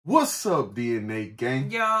What's up, Dre&NaeYT gang?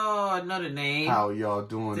 Y'all know the name. How y'all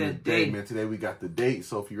doing today, man? Today we got the date.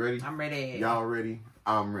 So if you ready? I'm ready. Y'all ready?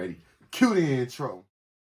 I'm ready. Cue the intro.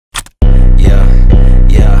 Yeah.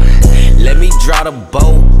 Let me draw the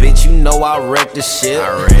boat, bitch. You know I wreck the shit.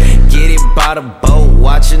 Get it by the boat,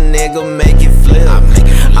 watch a nigga make it flip.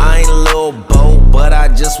 I ain't a little boat, but I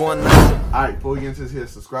just want to. Alright, before we get into this, hit the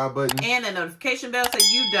subscribe button and the notification bell so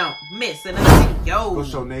you don't miss another video. Go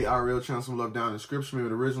show Nate our real channel some love down in the description. Maybe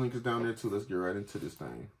the original link is down there too. Let's get right into this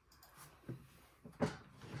thing.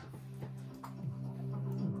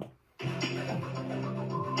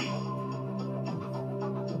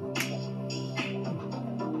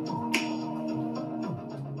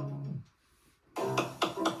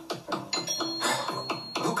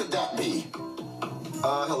 Who could that be?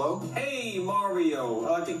 Hello? Hey, Mario.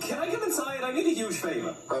 Can I come inside? I need a huge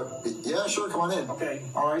favor. Yeah, sure, come on in. Okay.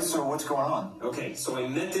 Alright, so what's going on? Okay, so I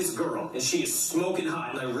met this girl, and she is smoking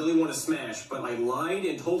hot, and I really want to smash, but I lied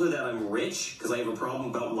and told her that I'm rich, because I have a problem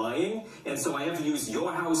about lying, and so I have to use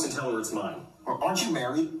your house and tell her it's mine. Aren't you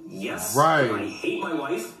married? Yes. Right. I hate my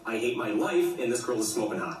wife, I hate my life, and this girl is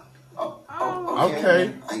smoking hot.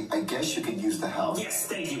 Okay. I guess you could use the house. Yes,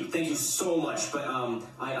 thank you so much, but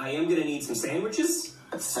I am going to need some sandwiches.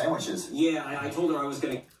 Sandwiches? Yeah, I told her I was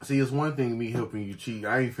going to See, it's one thing me helping you cheat.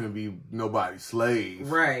 I ain't finna be nobody's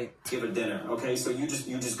slave. Right. give her dinner, okay? So you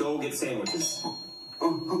just go get sandwiches.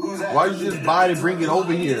 Who's that? Why you just buy it and bring it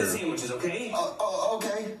over Get the here? sandwiches, okay?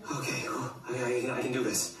 Okay. Okay, I can do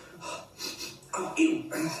this. Oh, ew.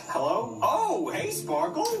 Hello? Oh, hey,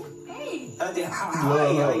 Sparkle. Hey.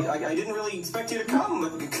 Hi. I didn't really expect you to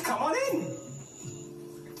come. Come on in.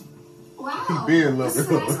 Wow. Being This is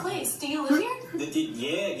a lovely. nice place. Do you live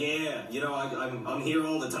here? Yeah. You know, I'm here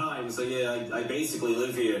all the time, so yeah, I basically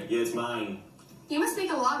live here. Yeah, it's mine. You must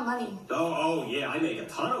make a lot of money. Oh yeah, I make a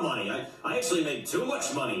ton of money. I actually make too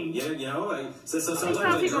much money. You know, sometimes I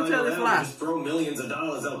How's he gonna drive tell this around lie? and just throw millions of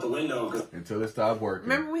dollars out the window. 'Cause Until it stopped working.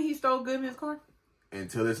 Remember when he stole good in his car?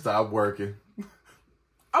 Until it stopped working.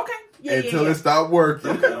 Okay. Until it stopped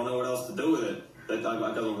working. I don't know what else to do with it. Because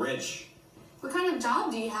I'm rich. What kind of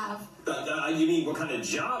job do you have? You mean what kind of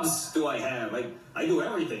jobs do I have? I do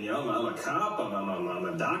everything, you know. I'm a cop. I'm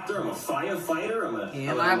a doctor. I'm a firefighter. I'm a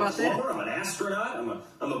plumber. I'm an astronaut.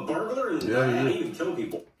 I'm a burglar, and I even kill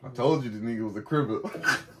people. I told you this nigga was a criminal.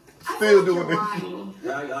 I Still feel doing like it.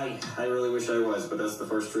 you're lying. I really wish I was, but that's the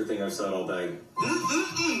first true thing I've said all day.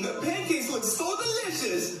 The pancakes look so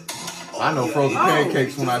delicious. I know frozen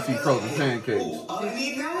pancakes when I see frozen pancakes.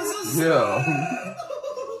 Underneath houses? Yeah.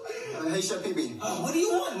 Hey, Chef PB. What do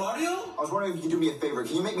you want, Mario? I was wondering if you could do me a favor.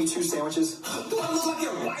 Can you make me 2 sandwiches? Do I look like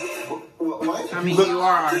your wife? What? I mean, you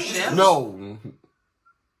are our chef. No.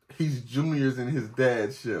 He's juniors in his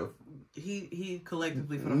dad's chef. He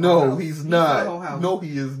collectively for the whole No, house. he's For not. the whole house. No,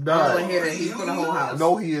 he is I not. want to hear that. He's for the whole house.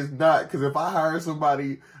 No, he is not. Because if I hire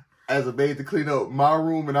somebody as a maid to clean up my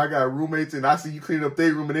room and I got roommates and I see you clean up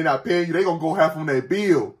their room and they're not paying you, they going to go half on that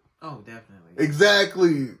bill. Oh, definitely.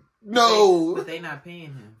 Exactly. No. But they not paying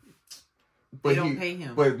him. But They don't pay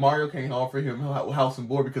him. But Mario can't offer him house and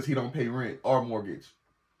board because he don't pay rent or mortgage.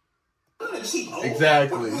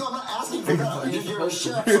 Exactly. No, I'm not asking for that. You're a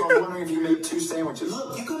chef, so I'm wondering if you make 2 sandwiches.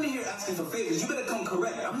 Look, you come in here asking for favors. You better come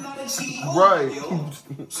correct. I'm not a cheat. Right. Mario.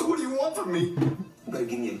 So what do you want from me? You better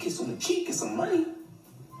give me a kiss on the cheek and some money.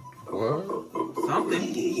 What? Something.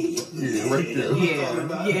 Yeah, right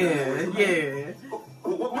there. Yeah.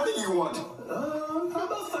 What money do you want? How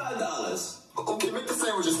about $5? Okay, make the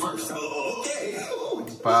sandwiches first. Okay.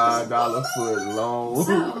 $5 foot long.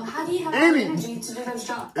 So, how do you have Any. the energy to do those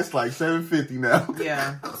jobs? It's like $7.50 now.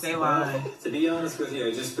 Yeah. They lying. To be honest with you,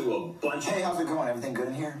 I just threw a bunch Hey, of... how's it going? Everything good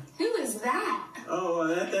in here? Who is that? Oh,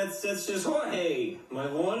 that's just Jorge, my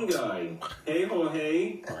lawn guy. Hey,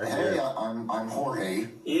 Jorge. Hey, I'm Jorge.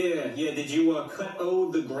 Yeah. Did you cut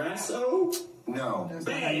the grass? No. That's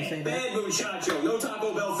not how you say Bad that. muchacho. No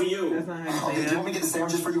Taco Bell for you. That's not how you Okay, say do you that. want me to get the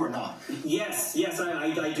sandwiches for you or not? Yes,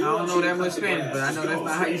 I do. I don't know that much Spanish, but I know that's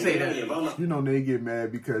not how you say that. You know, they get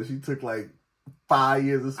mad because she took like 5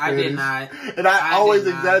 years of Spanish. I did not. And I always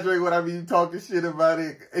did not. exaggerate when I be talking shit about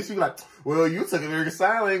it. And she be like, well, you took American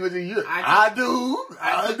Sign Language and you... I do.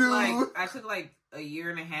 I took like a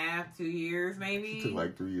year and a half, 2 years maybe. She took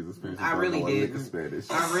like 3 years of Spanish. I really Don't know a lick of didn't.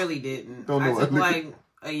 Spanish. I really didn't. Don't know I took what- like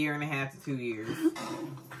a year and a half to 2 years.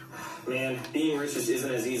 Man, being rich just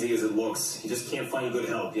isn't as easy as it looks. You just can't find good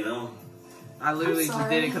help, you know? I literally just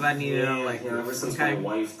did it because I needed it. Like, ever since my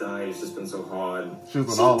wife died, it's just been so hard. She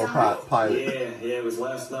was on autopilot. Yeah, it was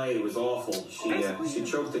last night. It was awful. She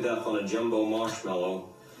choked to death on a jumbo marshmallow.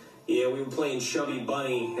 Yeah, we were playing Chubby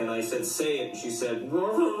Bunny, and I said, say it. And she said, and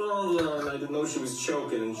I didn't know she was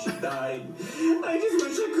choking, and she died. I just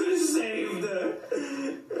wish I could have saved her.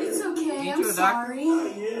 It's okay, I'm sorry.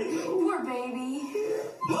 Poor baby.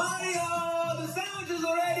 Mario, the sandwiches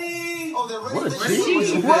are ready. Oh, they're ready. What a Thank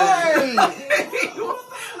cheat. you. Right.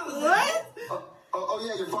 What? Oh,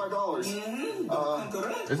 yeah, your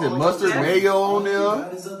 $5. Is it mustard mayo on there?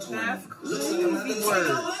 That's crazy Look, word.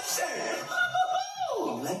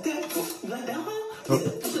 Like that? Like that one?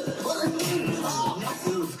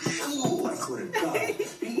 Ooh, I could have died.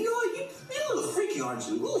 You're a little freaky, aren't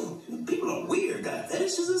you? Ooh, people are weird. Got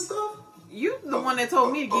fetishes and stuff. You the one that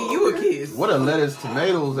told me to give you a kiss. What a lettuce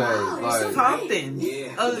tomatoes ass. Like, Something.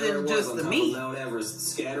 Yeah, other there than it just was the on top meat. of Mount Everest,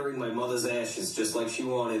 scattering my mother's ashes just like she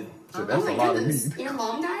wanted. so that's Oh a my lot of goodness. meat. Your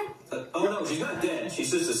mom died? Oh no, she's not dead. She's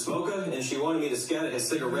just a smoker, and she wanted me to scatter her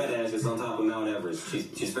cigarette ashes on top of Mount Everest.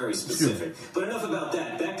 She's very specific. But enough about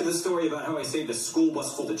that. Back to the story about how I saved a school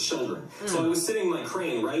bus full of children. So I was sitting in my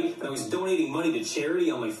crane, right? And I was donating money to charity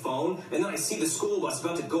on my phone, and then I see the school bus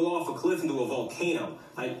about to go off a cliff into a volcano.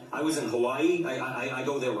 I was in Hawaii. I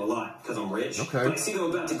go there a lot because I'm rich. Okay. But I see them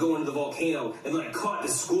about to go into the volcano, and then I caught the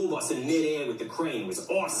school bus in midair with the crane. It was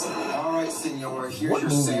awesome. All right, senor, here's What your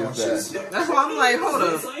movie is sandwiches. that? That's why I'm like, hold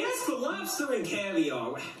up. I asked for lobster and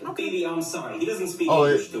caviar. Baby, I'm sorry. He doesn't speak Oh,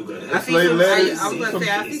 English too good. I see Slay some, lettuce, I was gonna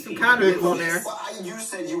say I see some condiments on there. Well, you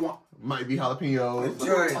said you want Might be jalapeno. Right.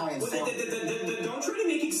 Italian Well, sandwich. don't try to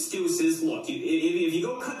make excuses. Look, if you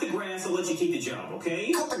go cut the grass, I'll let you keep the job,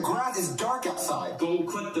 okay? Cut the grass. It's dark outside. Go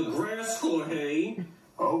cut the grass, Jorge.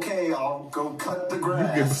 Okay, I'll go cut the You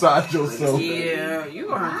grass. get beside yourself. Yeah, you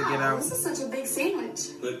gonna have to get Wow, out. this is such a big sandwich.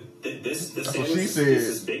 But this what sandwich, she said. This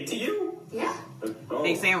is big to you? Yeah. Oh,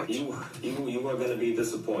 Big sandwich. You are going to be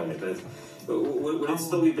disappointed. Would it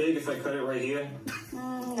still be big if I cut it right here?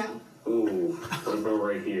 No. Ooh, what about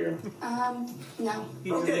right here? No.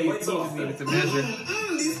 Okay, lights off then. Needed to measure.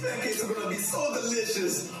 These pancakes are gonna be so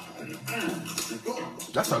delicious.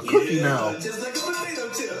 That's a cookie now. Just like a potato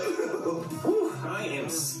chip. Whew, I am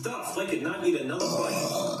stuffed. I could not eat another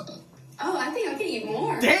bite. Oh, I think I can eat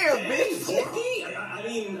more. Damn, Hey, bitch. Forky?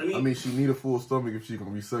 I mean, she need a full stomach if she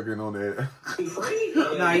gonna be sucking on that.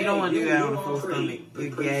 No, you don't want to do that on a full stomach. You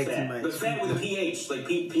gag too much. But fat with a pH, like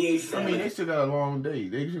pH fat. I mean, they still got a long day.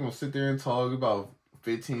 They just gonna sit there and talk about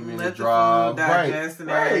 15-minute Let the drive. food digest and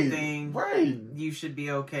everything. Right. You should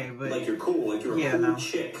be okay, but like you're cool, like you're a cool no.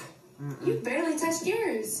 chick. You barely touched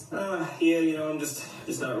yours. Yeah, you know, I'm just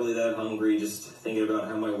not really that hungry. Just thinking about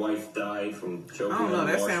how my wife died from choking I don't know. on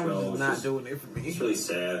That sandwich marshmallows. is not doing it for me. It's really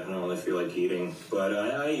sad. I don't really feel like eating.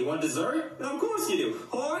 But you want dessert? Of course you do.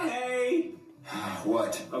 Jorge!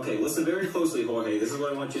 What? Okay, listen very closely, Jorge. This is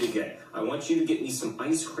what I want you to get. I want you to get me some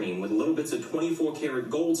ice cream with little bits of 24-karat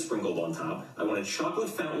gold sprinkled on top. I want a chocolate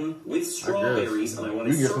fountain with strawberries, and I want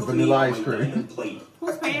You it get some served vanilla on ice my cream. diamond plate.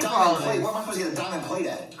 Who's A paying for all diamond of plate? this? What am I supposed to get a diamond plate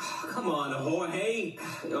at? Come on, Jorge.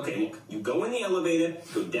 Okay, look, you go in the elevator,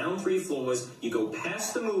 go down 3 floors, you go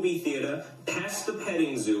past the movie theater, past the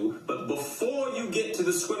petting zoo, but before you get to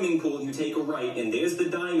the swimming pool, you take a right, and there's the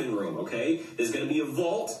diamond room, okay? There's going to be a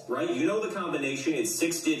vault, right? You know the combination. It's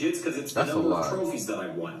 6 digits because it's the That's a number of lot. trophies that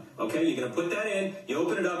I've won, okay? You're going to put that in, you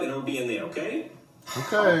open it up, and it'll be in there, okay?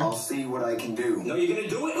 Okay. I'll see what I can do. No, you're going to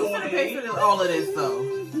do it, Who's gonna pay Jorge. for all of this though?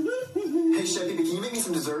 Hey, Chef, can you make me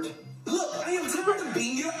some dessert? Look, I am tired of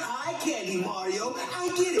being your eye candy, Mario. I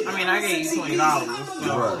get it. I mean, I gave you $20, I'm a so-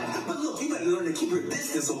 girl. But look, you better learn to keep your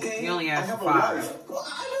distance, okay? You only I asked have for a $5. wife. Well,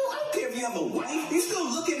 I don't care if you have a wife. You still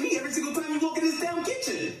look at me every single time you walk in this damn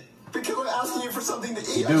kitchen. Because I'm asking you for something to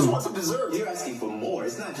eat. I Dude. just want some dessert. You're asking for more.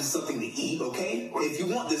 It's not just something to eat, okay? If you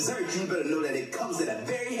want dessert, you better know that it comes at a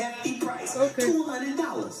very hefty price. Okay.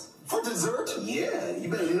 $200. For dessert? Yeah, you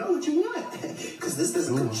better know what you want. Because this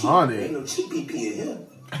doesn't come cheap. 200. Ain't no cheap PP in here.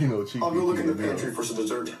 Ain't no cheap. I'll go look in the meal. pantry for some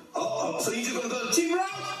dessert. Oh, so you just gonna go the cheap route?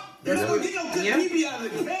 You're not gonna get no good Yeah. PP out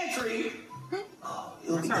of the pantry. Oh,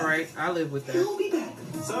 he'll That's be all back. right. I live with that. He'll be back.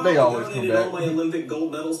 So They always I come donated back. all my Olympic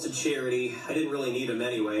gold medals to charity. I didn't really need them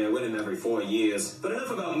anyway. I win them every 4 years. But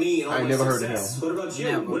enough about me and all I ain't my never heard of success. him. What about you?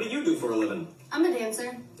 Never. What do you do for a living? I'm a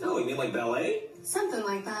dancer. Oh, you mean like ballet? Something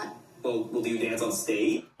like that. Well, do you dance on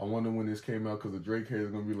stage? I wonder when this came out because the Drake hair is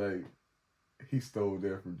gonna be like, he stole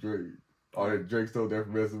that from Drake, or that Drake stole that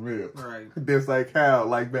from SML. Right. That's like how,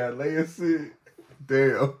 like ballet and shit.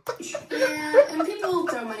 Damn. Yeah, and people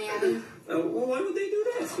throw money at me. Well, why would they do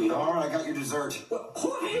that, sweetheart? All right, I got your dessert. Well,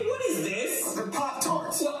 Jorge, what is this? The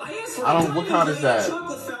Pop-Tarts. Well, I asked for What kind is that?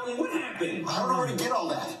 chocolate fountain. What happened? I don't know where to get all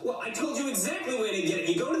that. Well, I told you exactly where to get it.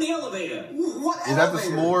 You go to the elevator. What Is that the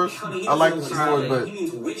elevator? s'mores? Honey, he I like the doesn't s'mores, know he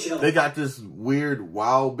means but which they elevator. got this weird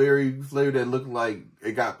wild berry flavor that looked like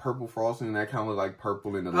it got purple frosting, and that kind of looked like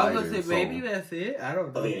purple in the I light. was gonna say, maybe that's it. I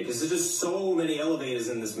don't know. Because there's just so many elevators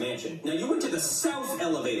in this mansion. Now, you went to the south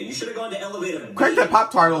elevator. You should have gone to elevator B. Crack that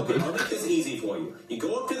Pop-Tart Okay, open. I'll make this easy for you. You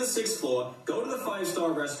go up to the 6th floor, go to the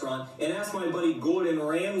 5-star restaurant, and ask my buddy Gordon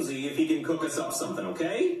Ramsay if he can cook us up something,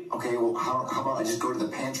 okay? Okay, well, how about I just go to the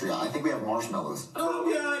pantry? I think we have marshmallows. Oh,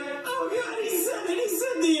 God, he said it. He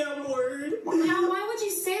said the M-word. Now, why would you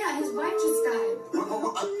say that? His wife just died.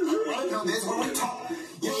 I know this. What are we talking?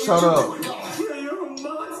 Shut up. You're a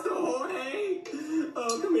monster, Jorge.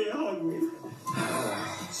 Oh, come here, hug me.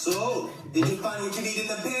 So, did you find what you need in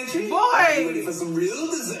the pantry? Boy! Ready for some real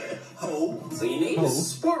dessert? Oh. So your name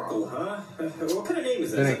is Sparkle, huh? What kind of name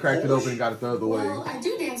is that? Then they Is that cracked it Polish? open and got it the other way. Well, I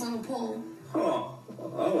do dance on a pole. Oh,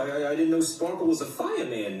 I didn't know Sparkle was a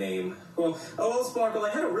fireman name. Well, Sparkle, I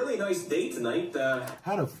had a really nice date tonight. I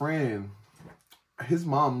had a friend, his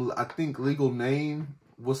mom, I think legal name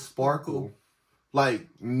was Sparkle. Like,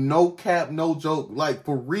 no cap, no joke, like,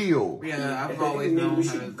 for real. Yeah, I've I always think maybe known we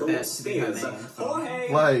her should go that upstairs.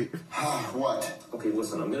 name. Like, What? Okay,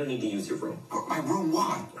 listen, I'm gonna need to use your room. My room?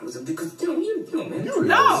 Why? Because, you know, man.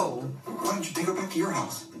 No! Why don't you take her back to your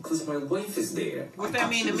house? Because my wife is there. What that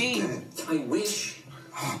mean to me? I wish.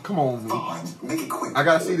 come on, man. Fine, make it quick. I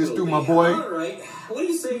gotta see this through, my boy. All right. What do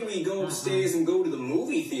you say we go upstairs and go to the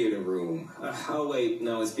movie theater room? Oh, wait.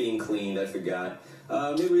 No, it's being cleaned. I forgot.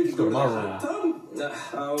 Maybe we could go to the my hot tub?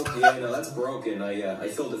 Oh, yeah, no, that's broken. I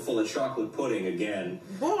filled it full of chocolate pudding again.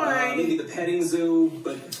 Boy! Maybe the petting zoo,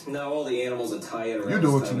 but no, all the animals are tired. You're around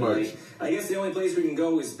doing this too time of much. night. I guess the only place we can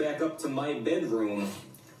go is back up to my bedroom.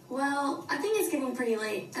 Well, I think it's getting pretty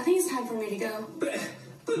late. I think it's time for me to go.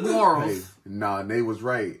 Morals. Hey, nah, Nate was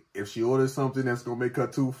right. If she orders something that's gonna make her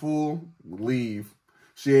too full, leave.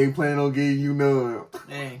 She ain't planning on getting you none.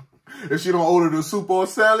 Dang. If she don't order the soup or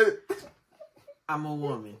salad, I'm a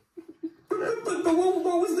woman. But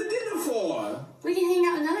what was the dinner for? We can hang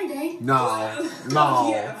out another day. no.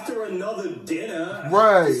 Yeah, after another dinner.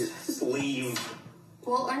 Right. Just leave.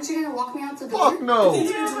 Well, aren't you gonna walk me out the door? Fuck no.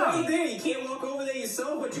 It's right there. You can't walk over there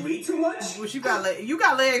yourself, but you eat too much? What you got? You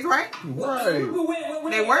got legs, right? Right.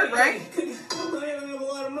 Wait, They work, right? I don't have a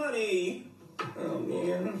lot of money. Oh,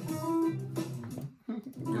 man.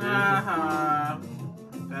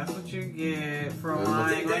 That's what you get from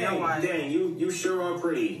lying on your wife. Dang, you sure are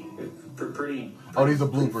pretty. Pretty. Oh, these are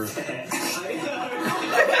bloopers.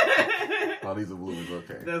 Oh, these are bloopers.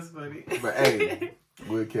 Okay. That's funny. But hey,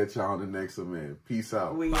 we'll catch y'all on the next one, man. Peace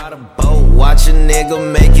out. By the boat, watch a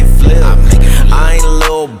nigga make it flip. I ain't a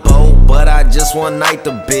little boat, but I just one night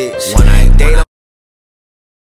the bitch.